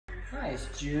Hi,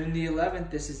 it's June the 11th.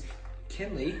 This is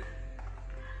Kinley,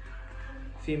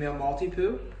 female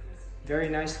Maltipoo. Very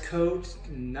nice coat,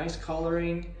 nice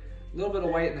coloring, a little bit of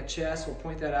white in the chest. We'll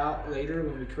point that out later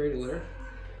when we cradle her.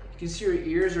 You can see her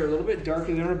ears are a little bit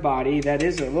darker than her body. That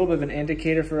is a little bit of an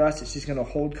indicator for us that she's gonna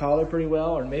hold collar pretty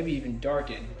well, or maybe even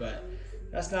darken, but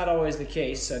that's not always the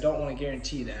case, so I don't wanna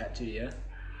guarantee that to you.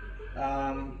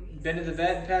 Been to the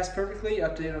vet and passed perfectly,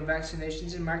 updated on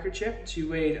vaccinations and microchip. She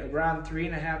weighed around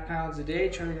 3.5 pounds a day,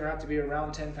 turning her out to be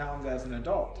around 10 pounds as an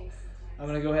adult. I'm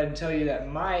gonna go ahead and tell you that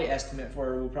my estimate for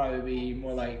her will probably be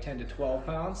more like 10 to 12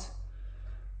 pounds.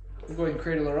 We'll go ahead and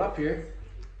cradle her up here.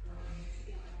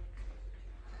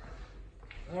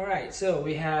 All right, so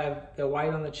we have the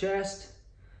white on the chest,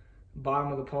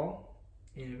 bottom of the paw,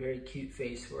 and a very cute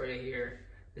face for you here.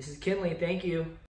 This is Kinley, thank you.